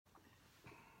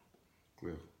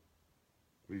Cleo,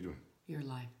 what are you doing? You're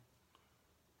live.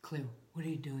 Cleo, what are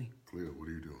you doing? Cleo, what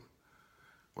are you doing?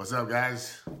 What's up,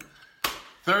 guys?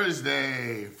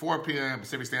 Thursday, 4 p.m.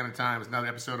 Pacific Standard Time. It's another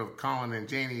episode of Colin and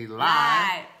Janie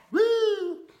Live.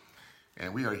 Woo!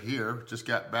 And we are here. Just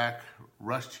got back,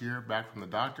 rushed here, back from the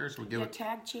doctor. So we give it.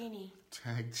 Tag Janie.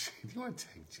 Tag. Do you want to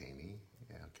tag Janie?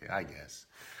 Yeah, okay, I guess.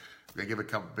 They give it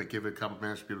a couple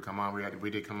minutes for people to come on. We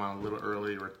did come on a little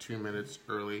early. We're 2 minutes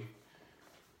early.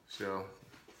 So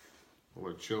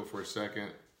we'll chill for a second.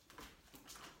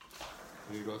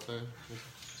 What you go say?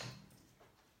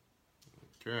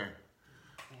 Okay.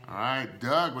 All right,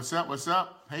 Doug, what's up? What's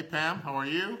up? Hey, Pam, how are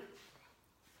you?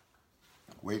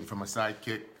 Waiting for my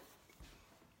sidekick.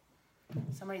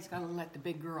 Somebody's got to let the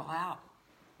big girl out.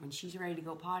 When she's ready to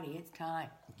go potty, it's time.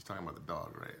 He's talking about the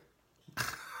dog, right?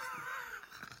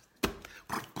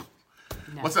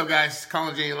 No. What's up, guys?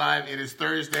 Colin Janie Live. It is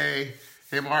Thursday.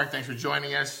 Hey, Mark, thanks for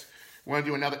joining us. We're going to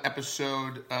do another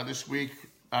episode this week.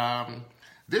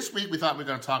 This week, we thought we were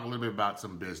going to talk a little bit about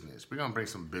some business. We're going to bring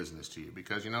some business to you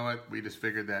because, you know what? We just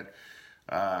figured that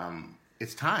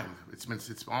it's time. It's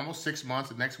almost 6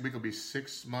 months. Next week will be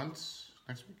 6 months.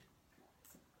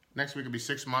 Next week will be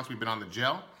 6 months. We've been on the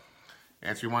gel.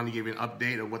 And so we wanted to give you an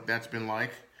update of what that's been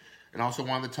like. And also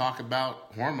wanted to talk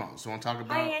about hormones. So I want to talk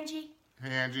about... Hi, Angie. Hey,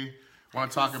 Angie. I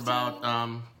want to talk about...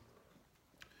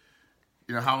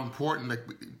 how important,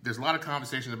 there's a lot of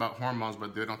conversations about hormones,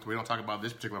 but we don't talk about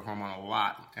this particular hormone a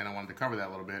lot, and I wanted to cover that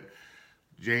a little bit.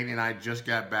 Janie and I just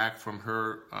got back from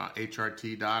her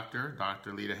HRT doctor,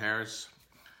 Dr. Lita Harris.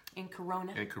 In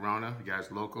Corona. You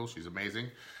guys local, she's amazing.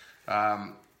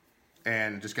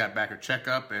 And just got back her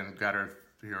checkup and got her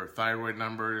thyroid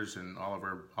numbers and all of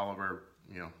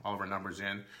her numbers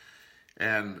in.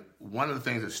 And one of the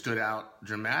things that stood out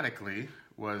dramatically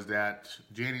was that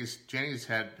Janie's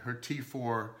had her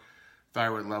T4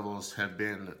 thyroid levels have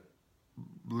been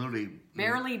literally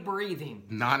barely breathing,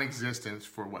 non-existent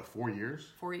for what, 4 years?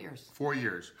 4 years. 4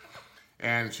 years,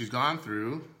 and she's gone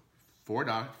through four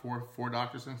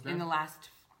doctors since then. In the last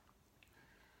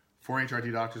 4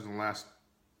 HRT doctors in the last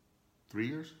 3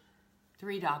 years.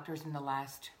 3 doctors in the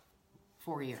last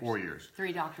 4 years. 4 years.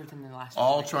 3 doctors in the last.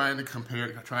 All trying to compare,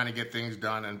 trying to get things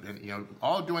done, and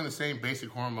all doing the same basic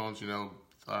hormones.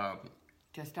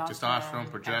 Testosterone,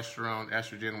 progesterone,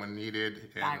 estrogen when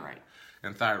needed,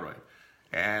 and thyroid.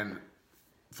 And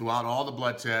throughout all the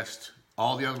blood tests,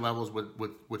 all the other levels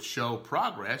would show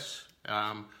progress,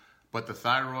 but the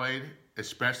thyroid,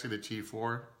 especially the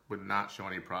T4, would not show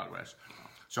any progress.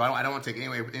 So I don't want to take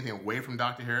anything away from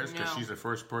Dr. Harris because she's the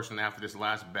first person after this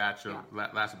last bout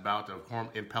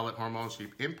of pellet hormones she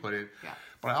inputted. Yeah.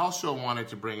 But I also wanted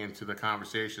to bring into the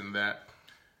conversation that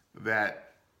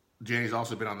Janie's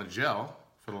also been on the gel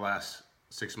for the last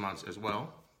 6 months as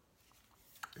well.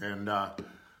 And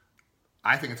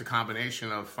I think it's a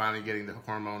combination of finally getting the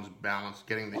hormones balanced,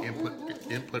 getting the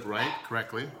input right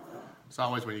correctly. It's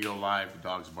always when you go live, the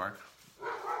dogs bark.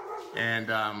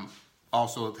 And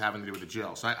also having to do with the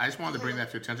gel. So I just wanted to bring that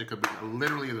to your attention because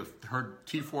literally her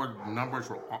T4 numbers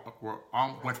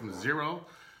went from 0,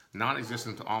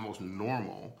 non-existent, to almost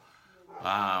normal,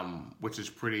 which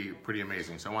is pretty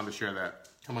amazing. So I wanted to share that.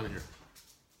 Come on in here.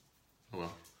 Oh,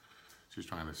 well, she's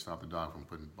trying to stop the dog from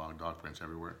putting dog prints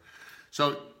everywhere.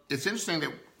 So it's interesting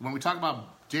that when we talk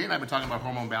about, Jay and I have been talking about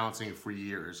hormone balancing for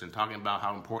years and talking about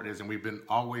how important it is, and we've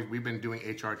been doing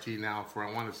HRT now for,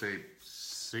 I want to say,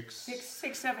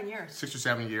 7 years. 6 or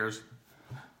 7 years.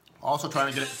 Also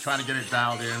trying to get it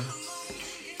dialed in.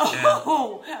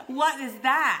 Oh, what is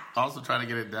that? Also trying to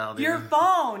get it dialed in. Your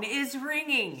phone is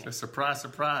ringing. It's a surprise.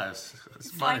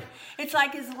 It's funny. It's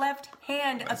like his left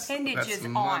hand appendage is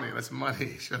on. That's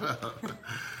money. Shut up.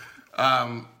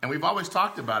 And we've always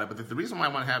talked about it, but the reason why I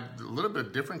want to have a little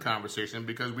bit different conversation,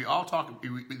 because we all talk,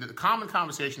 the common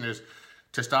conversation is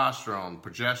testosterone,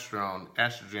 progesterone,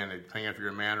 estrogen, depending if you're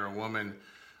a man or a woman,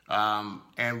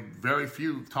 and very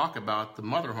few talk about the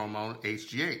mother hormone,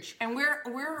 HGH. And we're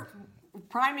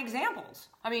prime examples.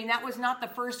 I mean, that was not the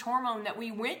first hormone that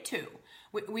we went to.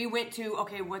 We went to,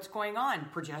 okay, what's going on?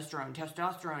 Progesterone,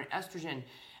 testosterone, estrogen,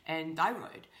 and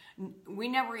thyroid. We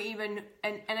never even,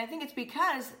 and I think it's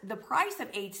because the price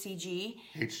of HGH.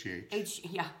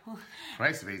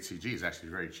 Price of HCG is actually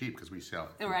very cheap because we sell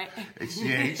it. Right.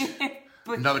 HGH.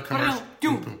 Another commercial.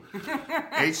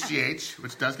 HGH,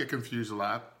 which does get confused a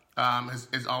lot,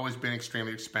 has always been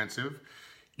extremely expensive.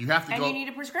 You have to you need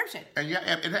a prescription.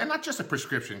 And not just a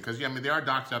prescription, because there are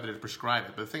doctors out there that prescribe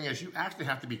it. But the thing is, you actually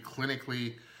have to be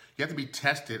you have to be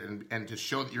tested and to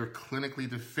show that you're clinically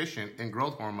deficient in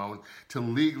growth hormone to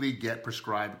legally get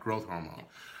prescribed growth hormone. Yeah.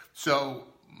 So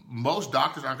most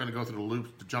doctors aren't going to go through the loops,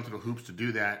 to jump through the hoops to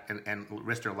do that and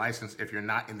risk their license if you're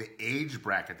not in the age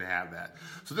bracket to have that.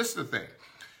 So this is the thing.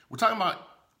 We're talking about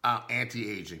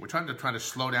anti-aging. We're trying to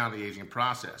slow down the aging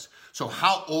process. So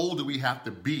how old do we have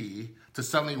to be to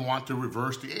suddenly want to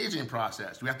reverse the aging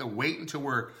process? Do we have to wait until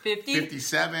we're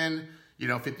 57,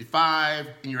 55,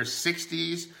 in your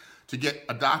 60s to get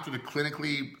a doctor to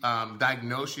clinically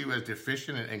diagnose you as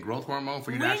deficient in growth hormone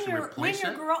for you to actually replace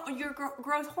it? When your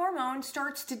growth hormone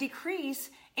starts to decrease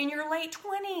in your late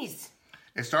 20s.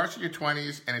 It starts in your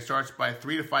 20s, and it starts by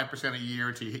 3 to 5% a year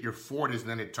until you hit your 40s, and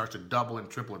then it starts to double and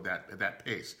triple at that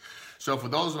pace. So for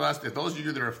those of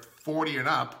you that are 40 and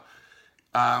up,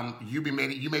 you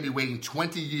may be waiting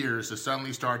 20 years to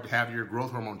suddenly start to have your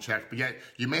growth hormone checked, but yet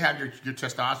you may have your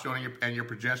testosterone and your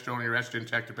progesterone and your estrogen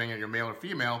checked, depending on your male or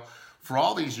female, for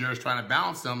all these years trying to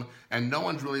balance them, and no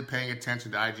one's really paying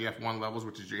attention to IGF-1 levels,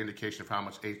 which is your indication of how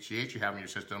much HGH you have in your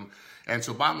system. And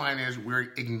so bottom line is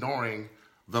we're ignoring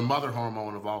the mother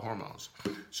hormone of all hormones.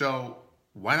 So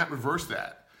why not reverse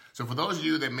that? So for those of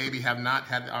you that maybe have not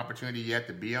had the opportunity yet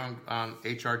to be on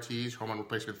HRTs, hormone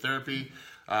replacement therapy,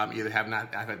 either have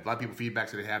not, I've had a lot of people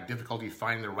feedback that they have difficulty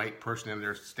finding the right person in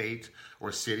their state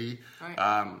or city.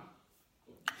 Right.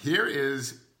 Here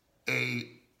is a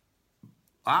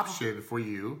option for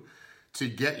you to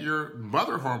get your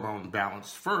mother hormone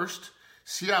balanced first,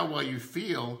 see how well you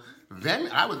feel. Then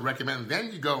I would recommend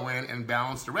then you go in and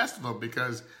balance the rest of them,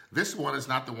 because this one is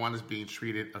not the one that's being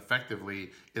treated effectively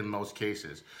in most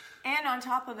cases. And on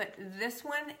top of it, this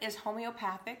one is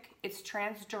homeopathic, it's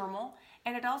transdermal,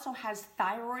 and it also has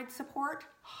thyroid support,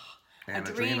 and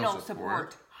adrenal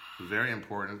support. Very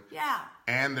important. Yeah.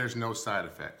 And there's no side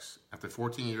effects. After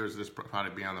 14 years of this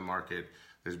product being on the market,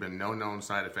 there's been no known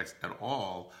side effects at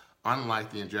all, unlike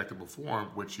the injectable form,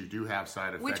 which you do have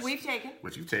side effects. Which we've taken.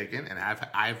 Which you've taken, and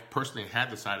I've personally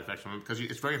had the side effects from it because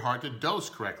it's very hard to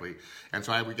dose correctly. And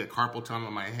so I would get carpal tunnel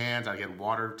in my hands, I get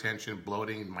water tension,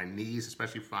 bloating in my knees,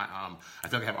 especially if I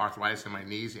feel like I have arthritis in my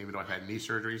knees, even though I've had knee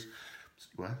surgeries.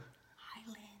 What?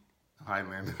 Hi,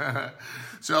 Lynn.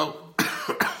 So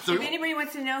if anybody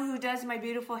wants to know who does my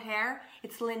beautiful hair,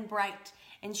 it's Lynn Bright,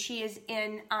 and she is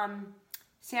in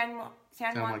San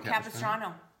Juan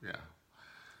Capistrano. Yeah.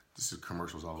 This is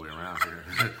commercials all the way around here.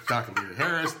 Dr. Lita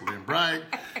Harris, Lynn Bright.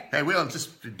 Hey, we don't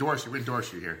just endorse you. We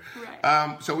endorse you here.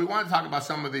 Right. So we want to talk about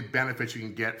some of the benefits you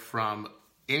can get from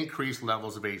increased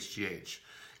levels of HGH.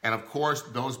 And of course,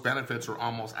 those benefits are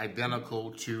almost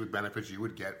identical to benefits you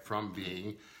would get from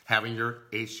having your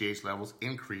HGH levels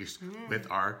increased with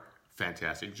our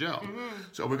fantastic gel.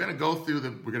 So we're going to go through the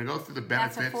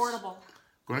benefits. That's affordable.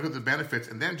 Going to go through the benefits,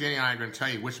 and then Jenny and I are going to tell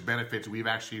you which benefits we've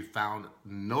actually found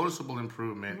noticeable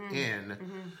improvement in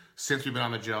since we've been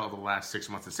on the gel over the last 6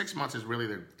 months. And 6 months is really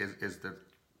the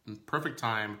perfect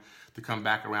time to come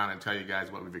back around and tell you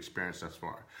guys what we've experienced thus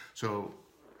far. So,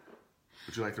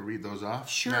 would you like to read those off,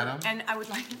 Sure. Madam? And I would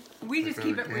like, we just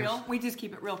keep it real. We just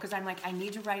keep it real because I'm like, I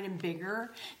need to write them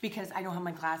bigger because I don't have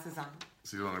my glasses on.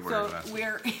 So you don't have to wear glasses.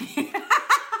 We're...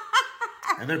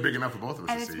 And they're big enough for both of us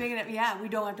and to it's see. big enough, yeah, we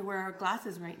don't have to wear our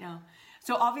glasses right now.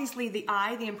 So obviously the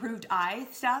improved eye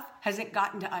stuff hasn't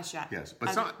gotten to us yet. Yes,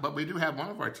 but we do have one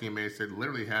of our teammates that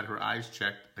literally had her eyes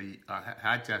checked, a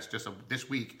eye test just this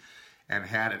week, and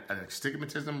had an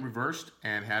astigmatism reversed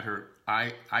and had her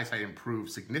eyesight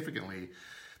improved significantly.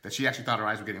 That she actually thought her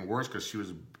eyes were getting worse because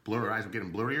her eyes were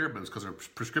getting blurrier, but it was because her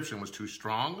prescription was too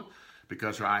strong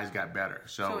because her eyes got better.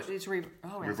 So it's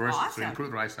reversed. Awesome. So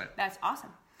improved her eyesight. That's awesome.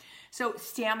 So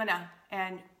stamina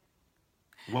and...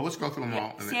 Well, let's go through them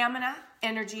all. Stamina,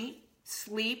 energy,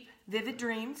 sleep, vivid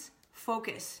dreams,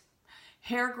 focus,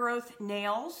 hair growth,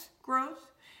 nails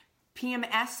growth,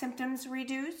 PMS symptoms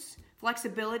reduce,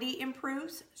 flexibility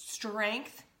improves,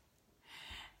 strength,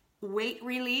 weight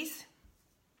release,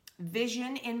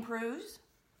 vision improves,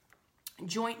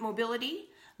 joint mobility,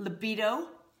 libido.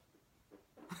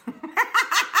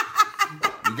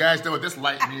 You guys know what this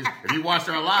light means. If you watched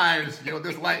our lives, you know what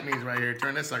this light means right here.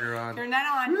 Turn this sucker on. Turn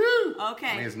that on. Woo! Okay.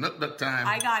 I mean, it's nook time.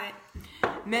 I got it.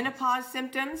 Menopause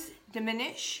symptoms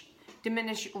diminish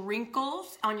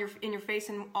wrinkles in your face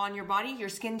and on your body. Your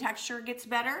skin texture gets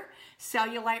better.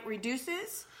 Cellulite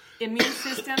reduces. Immune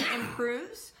system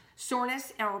improves.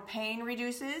 Soreness or pain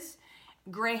reduces.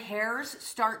 Gray hairs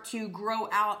start to grow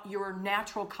out your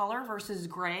natural color versus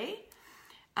gray.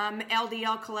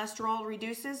 LDL cholesterol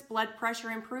reduces, blood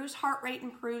pressure improves, heart rate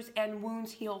improves, and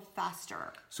wounds heal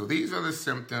faster. So these are the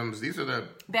symptoms. These are the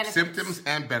benefits. Symptoms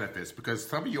and benefits, because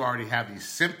some of you already have these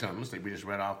symptoms that we just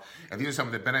read off, and these are some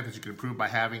of the benefits you can improve by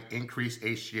having increased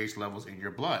HGH levels in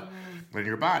your blood, in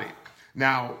your body.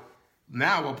 Now,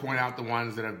 Now we'll point out the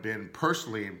ones that have been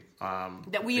personally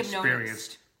that we have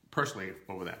experienced personally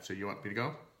over that. So you want me to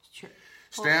go? Sure.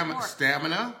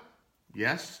 Stamina,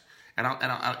 yes,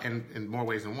 and in more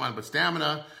ways than one. But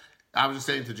stamina, I was just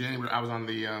saying to Janie, I was on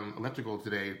the elliptical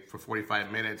today for 45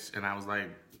 minutes, and I was like,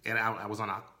 and I was on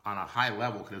a high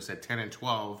level because it said 10 and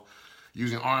 12,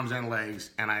 using arms and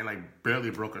legs, and I like barely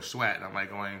broke a sweat. And I'm like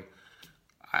going,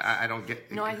 I don't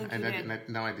get. No, I think you did.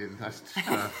 No, I didn't.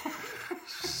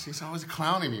 She's always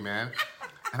clowning me, man.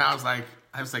 And I was like,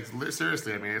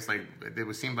 seriously, I mean, it's like,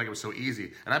 it seemed like it was so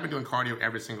easy. And I've been doing cardio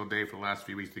every single day for the last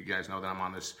few weeks. You guys know that I'm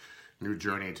on this new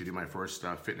journey to do my first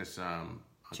fitness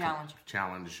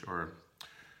challenge or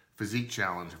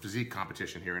physique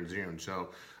competition here in June. So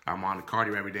I'm on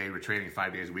cardio every day. We're training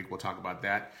 5 days a week. We'll talk about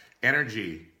that.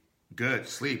 Energy, good.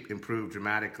 Sleep, improved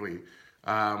dramatically.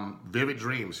 Vivid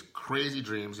dreams, crazy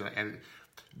dreams. And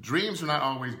dreams are not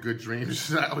always good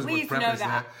dreams. I always would preface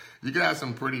that. You can have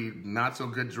some pretty not so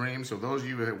good dreams. So those of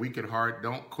you that are weak at heart,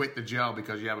 don't quit the gel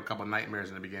because you have a couple nightmares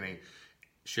in the beginning.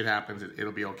 Shit happens.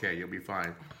 It'll be okay. You'll be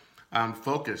fine.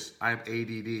 Focus. I have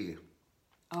ADD.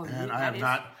 Oh, and I have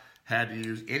not had to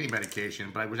use any medication,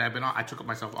 but I took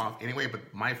myself off anyway.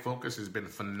 But my focus has been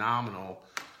phenomenal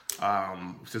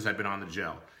since I've been on the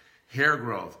gel. Hair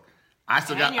growth. I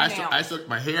still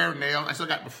my hair, nail. I still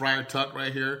got the Friar Tuck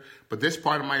right here, but this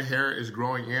part of my hair is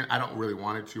growing in. I don't really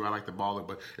want it to. I like the bald look,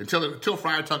 but until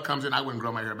Friar Tuck comes in, I wouldn't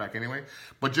grow my hair back anyway.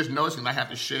 But just noticing I have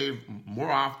to shave more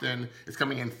often. It's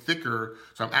coming in thicker,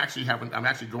 so I'm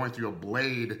actually going through a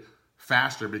blade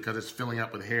faster because it's filling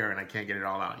up with hair and I can't get it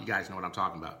all out. You guys know what I'm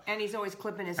talking about. And he's always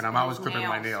clipping his. And I'm always clipping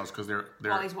my nails because they're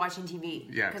while he's watching TV.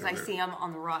 Yeah, because I see him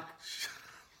on the rock.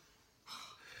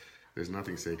 There's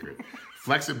nothing sacred.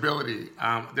 Flexibility.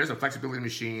 There's a flexibility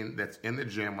machine that's in the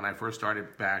gym. When I first started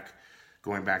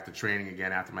going back to training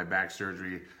again after my back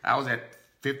surgery, I was at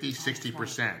 50,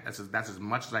 60%. That's as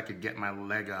much as I could get my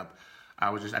leg up.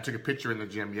 I took a picture in the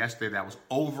gym yesterday that was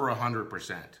over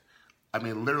 100%. I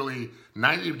mean, literally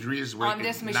 90 degrees. On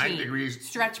this machine. 90 degrees.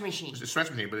 Stretch machine. It's a stretch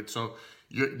machine, but it's so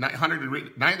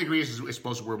 90 degrees is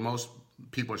supposed to where most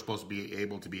people are supposed to be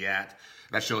able to be at.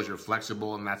 That shows you're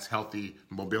flexible and that's healthy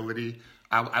mobility.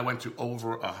 I went to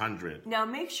over 100. Now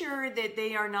make sure that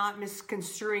they are not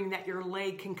misconstruing that your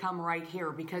leg can come right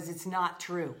here because it's not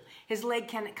true. His leg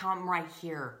can't come right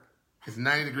here. It's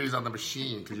 90 degrees on the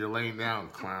machine because you're laying down,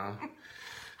 clown.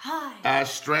 Hi.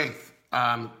 Strength.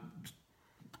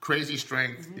 Crazy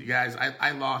strength. Mm-hmm. You guys,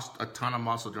 I lost a ton of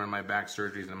muscle during my back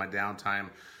surgeries and my downtime.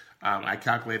 I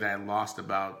calculated I lost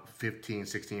about 15,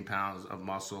 16 pounds of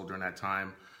muscle during that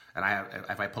time. And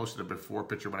if I posted a before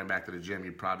picture when I'm back to the gym,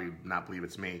 you'd probably not believe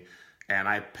it's me. And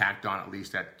I packed on at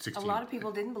least at 16. A lot of people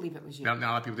didn't believe it was you. No, a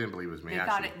lot of people didn't believe it was me, They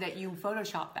thought that you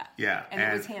photoshopped that. Yeah. And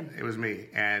it was him. It was me.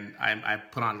 And I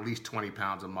put on at least 20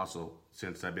 pounds of muscle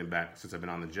since I've been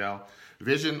on the gel.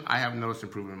 Vision, I have noticed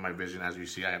improvement in my vision. As you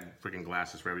see, I have freaking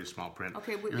glasses for every small print.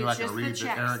 Okay, it's just the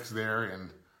checks. Eric's there. And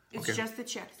it's just the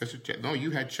checks. No,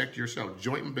 you had checked yourself.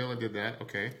 Joint mobility did that.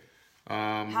 Okay.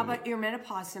 How about your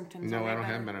menopause symptoms? No, I don't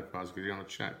have menopause because you don't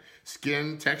check.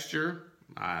 Skin texture,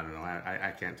 I don't know.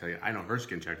 I can't tell you. I know her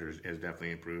skin texture has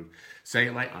definitely improved.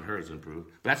 Cellulite on hers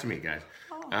improved. But that's me, guys.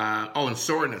 And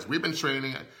soreness. We've been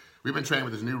training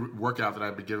with this new workout that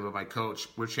I've been given by my coach.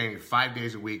 We're training 5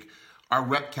 days a week. Our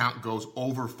rep count goes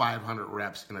over 500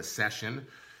 reps in a session.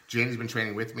 Janie's been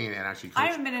training with me and actually coached. I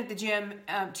haven't been at the gym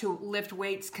to lift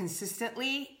weights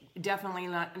consistently. Definitely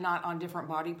not on different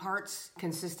body parts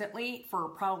consistently for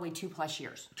probably 2+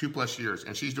 years. 2+ years.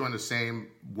 And she's doing the same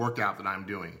workout that I'm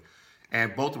doing.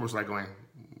 And both of us are like going,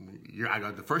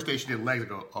 the first day she did legs, I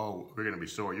go, oh, we're going to be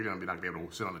sore. You're going to be not be able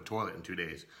to sit on the toilet in 2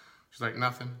 days. She's like,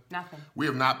 nothing. We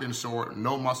have not been sore,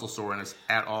 no muscle soreness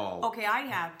at all. Okay, I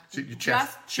have. So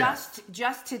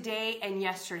just today and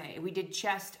yesterday. We did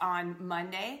chest on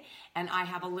Monday, and I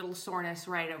have a little soreness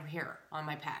right over here on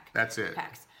my pec. That's it.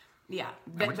 Pecs. Yeah,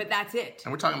 but that's it.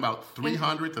 And we're talking about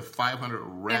 300 to 500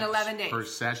 reps in 11 days. Per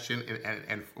session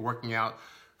and working out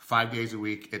 5 days a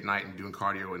week at night and doing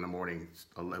cardio in the morning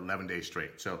 11 days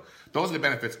straight. So those are the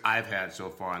benefits I've had so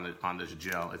far on this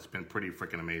gel. It's been pretty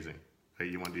freaking amazing. Hey,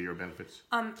 you want to do your benefits?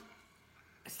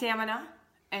 Stamina,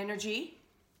 energy,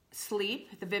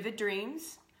 sleep, the vivid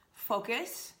dreams,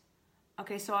 focus.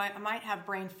 Okay, so I might have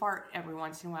brain fart every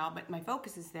once in a while, but my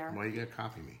focus is there. Why you gotta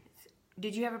copy me?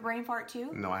 Did you have a brain fart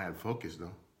too? No, I had focus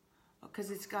though.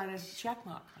 Because it's got a check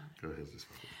mark. Go ahead, this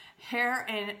Hair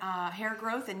and hair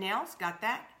growth and nails, got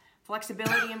that.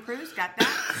 Flexibility improves, got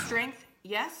that. Strength,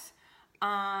 yes.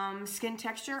 Skin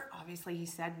texture, obviously he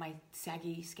said my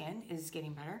saggy skin is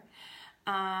getting better.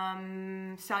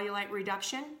 Cellulite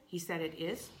reduction, he said it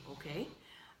is, okay.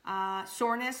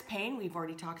 Soreness, pain, we've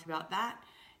already talked about that.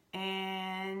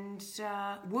 And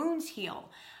wounds heal.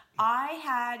 I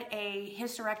had a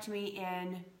hysterectomy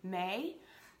in May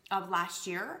of last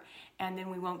year, and then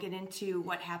we won't get into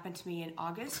what happened to me in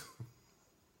August.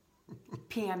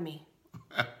 PM me.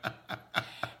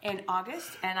 In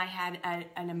August, and I had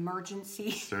an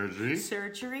emergency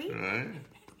surgery. Right.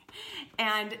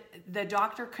 And the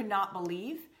doctor could not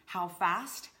believe how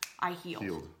fast I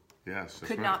healed. Yes,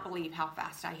 could not believe how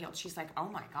fast I healed. She's like, "Oh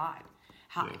my God,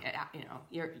 how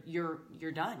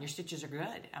you're done. Your stitches are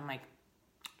good." I'm like,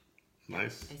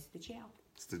 "Nice. It's the gel.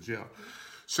 It's the gel."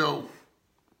 So,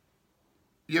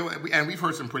 and we've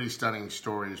heard some pretty stunning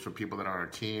stories from people that are on our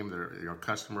team, that are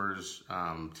customers,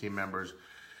 team members.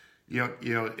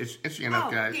 It's interesting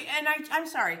enough, guys. And I'm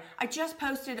sorry. I just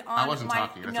posted on. I wasn't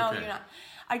talking. That's okay. You're not.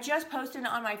 I just posted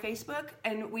on my Facebook,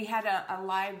 and we had a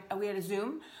live. We had a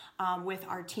Zoom with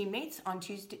our teammates on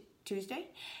Tuesday,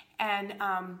 and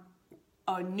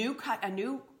a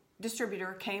new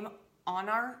distributor came on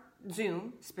our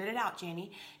Zoom. Spit it out,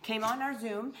 Janie. Came on our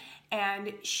Zoom,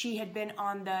 and she had been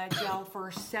on the gel for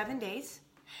 7 days,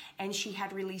 and she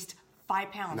had released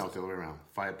 5 pounds. No, it's the other way around.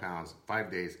 5 pounds,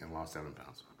 5 days, and lost 7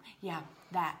 pounds. Yeah,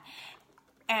 that.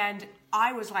 And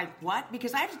I was like, what?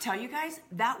 Because I have to tell you guys,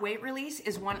 that weight release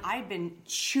is one I've been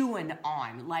chewing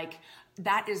on. Like,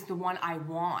 that is the one I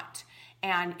want.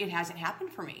 And it hasn't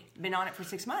happened for me. Been on it for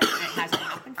 6 months, and it hasn't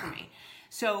happened for me.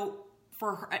 So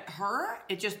for her,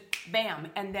 it just,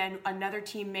 bam. And then another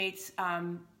teammate's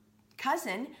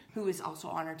cousin, who is also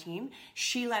on our team,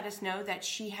 she let us know that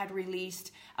she had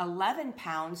released 11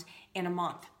 pounds in a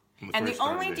month. And the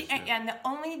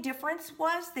only difference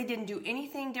was they didn't do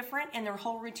anything different in their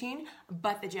whole routine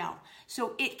but the gel.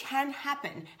 So it can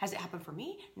happen. Has it happened for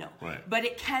me? No. Right. But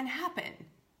it can happen.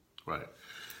 Right.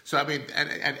 So I mean,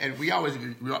 and we're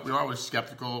always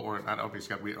skeptical, or not always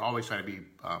skeptical. We always try to be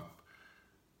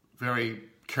very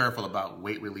careful about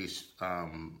weight release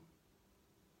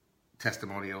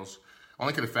testimonials,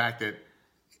 only to the fact that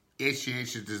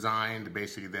HGH is designed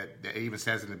basically that it even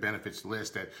says in the benefits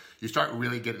list that you start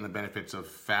really getting the benefits of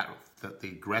fat, the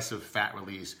aggressive fat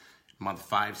release month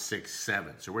 5, 6,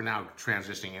 7. So we're now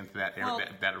transitioning into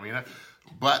that arena.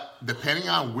 But depending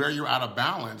on where you're out of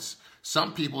balance,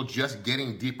 some people just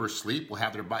getting deeper sleep will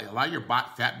have their body. A lot of your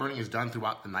fat burning is done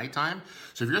throughout the nighttime.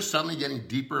 So if you're suddenly getting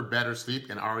deeper, better sleep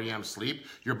and REM sleep,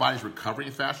 your body's recovering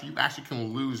faster. You actually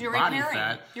can lose body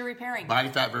fat. You're repairing body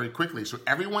fat very quickly. So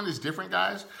everyone is different,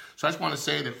 guys. So I just want to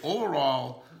say that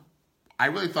overall, I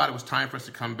really thought it was time for us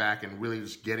to come back and really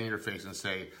just get in your face and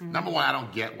say, number one, I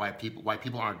don't get why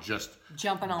people aren't just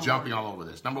jumping all over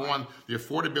this. Number one, the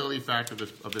affordability factor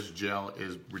of this gel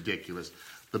is ridiculous.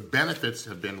 The benefits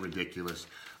have been ridiculous.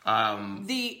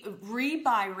 The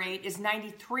rebuy rate is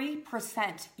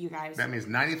 93%, you guys. That means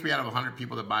 93 out of 100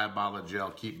 people that buy a bottle of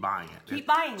gel keep buying it. Keep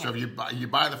buying it. So if you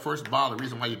buy the first bottle, the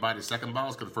reason why you buy the second bottle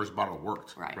is because the first bottle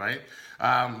worked. Right.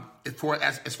 As far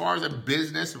as a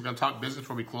business, we're going to talk business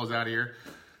before we close out here.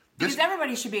 Because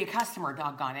everybody should be a customer,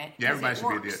 doggone it. Yeah, everybody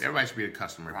should be a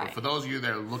customer. Right. But for those of you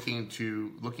that are looking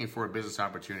for a business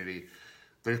opportunity,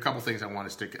 there's a couple things I want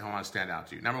to stand out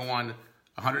to you. Number one,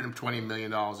 $120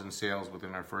 million in sales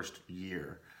within our first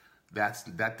year. That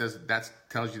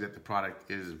tells you that the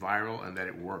product is viral and that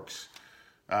it works.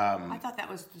 I thought that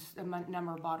was the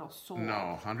number of bottles sold.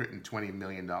 No, $120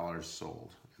 million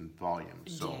sold in volume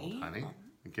sold, honey.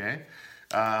 Okay.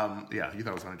 You thought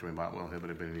it was 120 bottles. Well, it would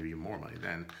have been even more money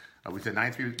then. We said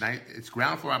 93. It's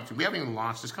ground floor opportunity. We haven't even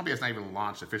launched. This company has not even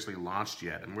officially launched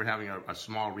yet. And we're having a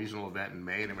small regional event in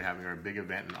May, and then we're having our big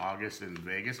event in August in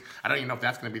Vegas. I don't even know if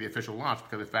that's going to be the official launch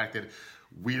because of the fact that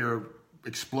we're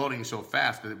exploding so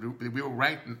fast. We were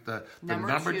ranked the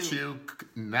number two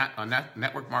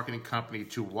network marketing company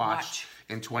to watch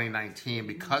in 2019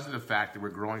 because of the fact that we're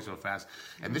growing so fast.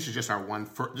 And this is just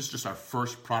our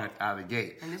first product out of the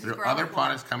gate. There are other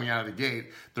products coming out of the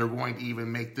gate. They're going to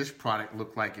even make this product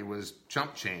look like it was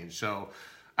chump change. So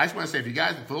I just want to say,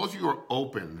 for those of you who are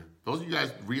open, those of you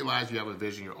guys realize you have a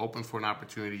vision, you're open for an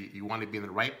opportunity, you want to be in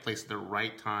the right place at the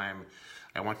right time.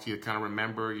 I want you to kind of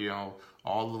remember,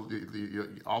 all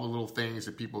the little things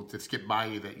that people to skip by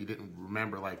you that you didn't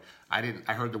remember. Like I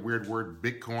heard the weird word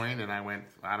Bitcoin, and I went,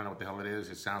 I don't know what the hell it is.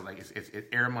 It sounds like it's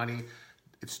air money.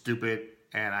 It's stupid,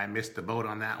 and I missed the boat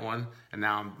on that one. And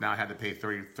now I had to pay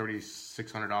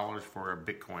 $3,600 for a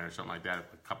Bitcoin or something like that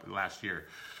last year.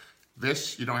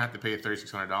 This, you don't have to pay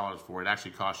 $3,600 for. It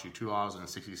actually costs you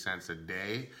 $2.60 a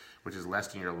day, which is less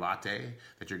than your latte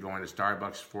that you're going to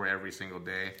Starbucks for every single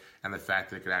day, and the fact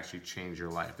that it could actually change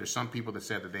your life. There's some people that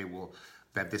said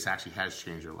that this actually has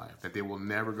changed your life, that they will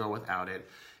never go without it,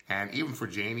 And even for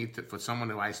Janie, for someone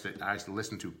who I used to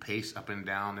listen to pace up and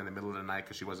down in the middle of the night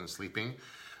because she wasn't sleeping.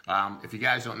 If you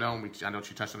guys don't know, I know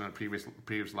she touched on it in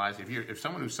previous slides. If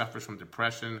someone who suffers from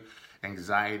depression,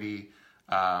 anxiety,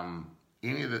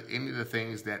 any of the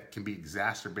things that can be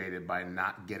exacerbated by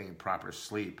not getting proper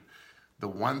sleep, the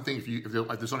one thing if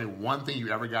there's only one thing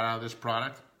you ever got out of this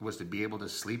product was to be able to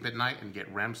sleep at night and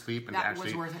get REM sleep and that to actually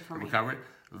was worth it for recover. Me.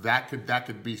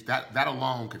 That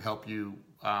alone could help you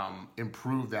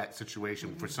improve that situation.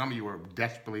 Mm-hmm. For some of you are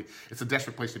it's a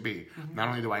desperate place to be. Mm-hmm. Not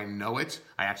only do I know it,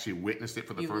 I actually witnessed it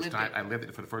for the first time. I lived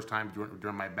it for the first time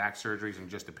during my back surgeries and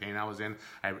just the pain I was in.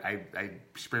 I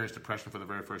experienced depression for the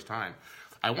very first time.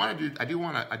 I do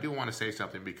want to say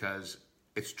something because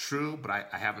it's true, but I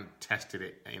haven't tested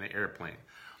it in an airplane.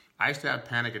 I used to have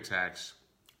panic attacks.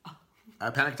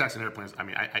 Panic attacks in airplanes. I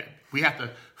mean, we have to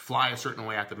fly a certain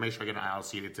way. I have to make sure I get an aisle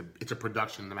seat. It's a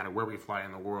production, no matter where we fly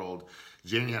in the world.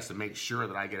 Janie has to make sure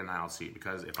that I get an aisle seat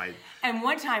because if I. And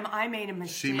one time I made a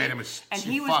mistake. She made a mistake. And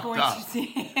she he was going up. to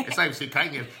see. It's like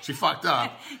she fucked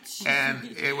up,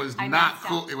 and it was not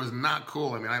cool. It was not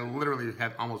cool. I mean, I literally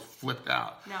had almost flipped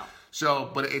out. No.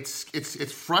 So, but it's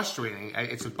frustrating.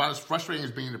 It's about as frustrating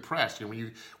as being depressed. You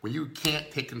know, when you can't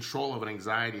take control of an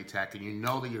anxiety attack and you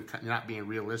know that you're not being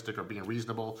realistic or being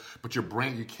reasonable, but your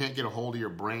brain, you can't get a hold of your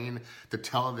brain to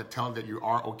tell it that you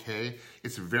are okay.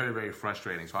 It's very, very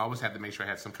frustrating. So I always had to make sure I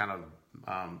had some kind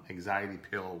of anxiety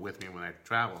pill with me when I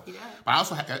travel. Yeah.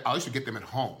 But I used to get them at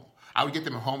home. I would get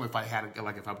them at home if I had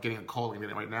if I'm getting a cold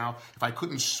like right now. If I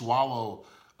couldn't swallow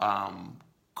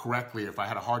correctly, if I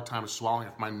had a hard time swallowing,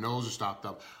 if my nose is stopped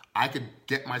up, I could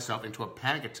get myself into a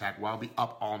panic attack while I'll be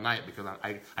up all night because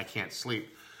I can't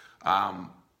sleep. I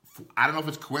don't know if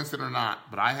it's coincident or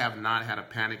not, but I have not had a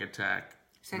panic attack.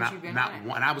 Since you've been on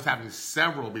it. And I was having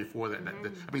several before that. Mm-hmm.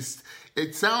 I mean,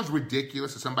 it sounds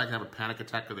ridiculous that somebody can have a panic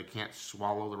attack because they can't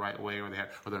swallow the right way or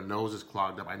their nose is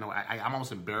clogged up. I know I'm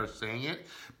almost embarrassed saying it,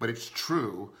 but it's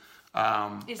true.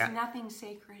 Is nothing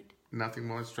sacred? Nothing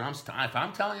more true. If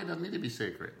I'm telling you, it doesn't need to be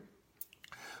sacred.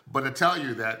 But to tell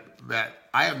you that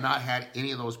I have not had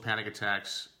any of those panic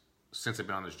attacks since I've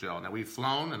been on this gel. Now, we've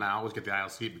flown, and I always get the aisle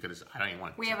seat because I don't even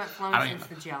want to. We haven't flown since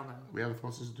the gel, though. We haven't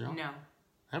flown since the gel? No.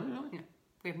 Have we really? No.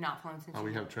 We have not flown since. Oh,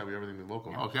 we have traveled everything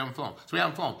local. No. Okay, we haven't flown. So we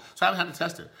haven't flown. So I haven't had to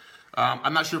test it.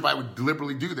 I'm not sure if I would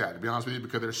deliberately do that, to be honest with you,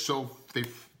 because they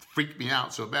freaked me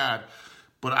out so bad.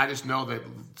 But I just know that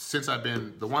since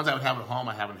the ones I would have at home,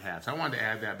 I haven't had. So I wanted to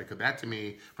add that because that, to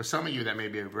me, for some of you, that may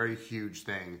be a very huge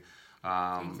thing.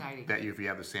 Anxiety. That if you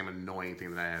have the same annoying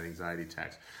thing that I have, anxiety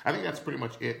attacks. I think that's pretty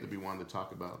much it that we wanted to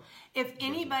talk about.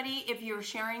 If you're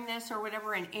sharing this or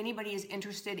whatever, and anybody is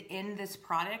interested in this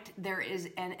product, there is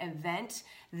an event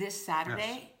this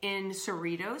Saturday in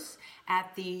Cerritos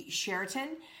at the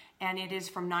Sheraton. And it is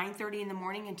from 9:30 in the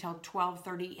morning until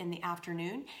 12:30 in the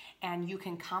afternoon. And you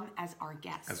can come as our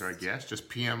guest. As our guest. Just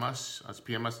PM us.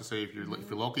 PM us to say if you're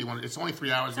local. You want. It's only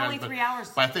 3 hours, guys. It's only 3 hours.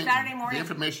 But I think Saturday morning. The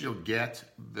information you'll get,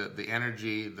 the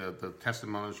energy, the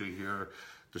testimonials you hear,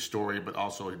 the story, but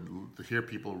also to hear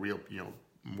people, real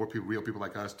people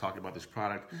like us talking about this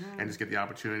product, and just get the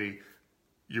opportunity.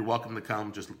 You're welcome to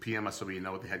come. Just PM us so we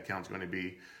know what the head count's going to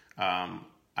be.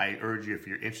 I urge you, if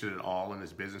you're interested at all in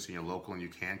this business and you're local and you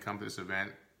can come to this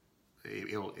event,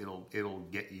 it'll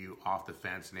get you off the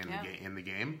fence and in the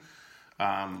game.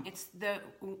 It's the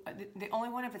only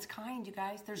one of its kind, you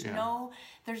guys.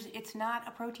 It's not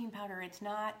a protein powder. It's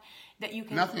not that you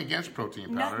can. Nothing against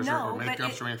protein powders or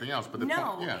makeups or anything else, but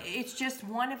it's just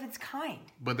one of its kind.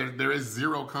 But there is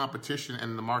zero competition,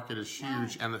 and the market is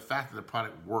huge, and the fact that the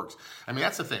product works. I mean,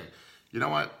 that's the thing. You know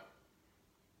what?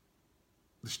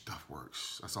 The stuff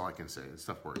works. That's all I can say. The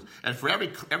stuff works. And for every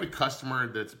customer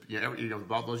that's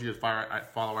all those of you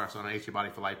that follow us on an HA Body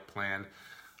for Life plan,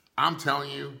 I'm telling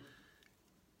you,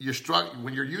 you're struggling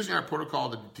when you're using our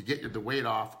protocol to get the weight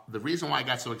off. The reason why I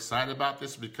got so excited about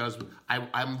this is because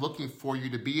I'm looking for you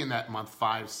to be in that month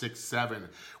 5, 6, 7,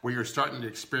 where you're starting to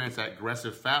experience that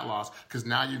aggressive fat loss because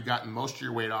now you've gotten most of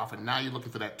your weight off, and now you're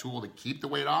looking for that tool to keep the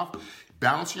weight off,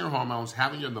 balancing your hormones,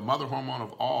 having the mother hormone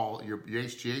of all your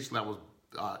HGH levels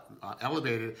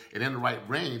elevated and in the right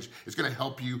range is going to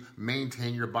help you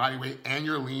maintain your body weight and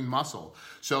your lean muscle.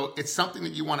 So it's something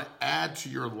that you want to add to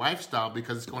your lifestyle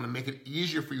because it's going to make it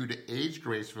easier for you to age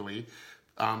gracefully,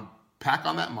 pack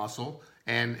on that muscle,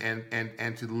 and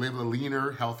to live a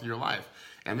leaner, healthier life.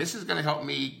 And this is going to help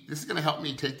me. This is going to help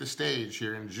me take the stage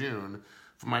here in June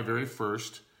for my very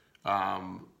first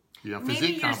Maybe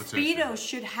your Speedos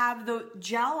should have the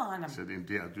gel on them. So,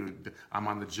 yeah, dude, I'm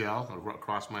on the gel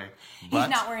across my butt. He's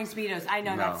not wearing Speedos. I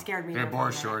know, that scared me. They're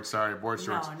board shorts. Sorry, board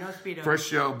shorts. No Speedos. First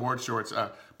show, board shorts.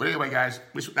 But anyway, guys,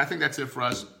 I think that's it for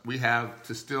us. We have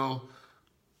to still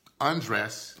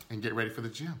undress and get ready for the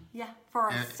gym. Yeah, for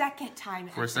a second time.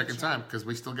 For a second time, because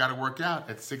we still got to work out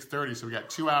at 6:30. So we got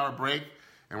 2-hour break,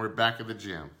 and we're back at the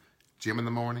gym. Gym in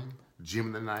the morning, gym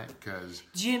in the night, because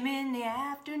gym in the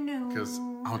afternoon. Because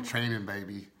I'm training,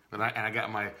 baby. And I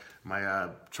got my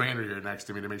trainer here next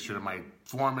to me to make sure that my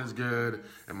form is good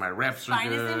and my reps are good.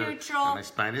 Spine is in neutral. And my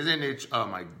spine is in neutral. Oh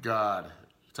my God!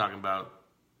 Talking about,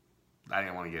 I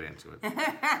didn't want to get into it.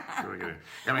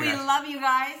 We love you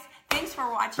guys. Thanks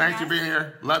for watching. Thanks for being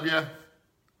here. Love you.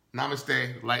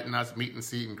 Namaste. Lighten us. Meet and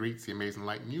see and greet. See amazing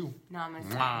light in you.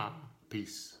 Namaste. Mwah.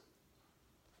 Peace.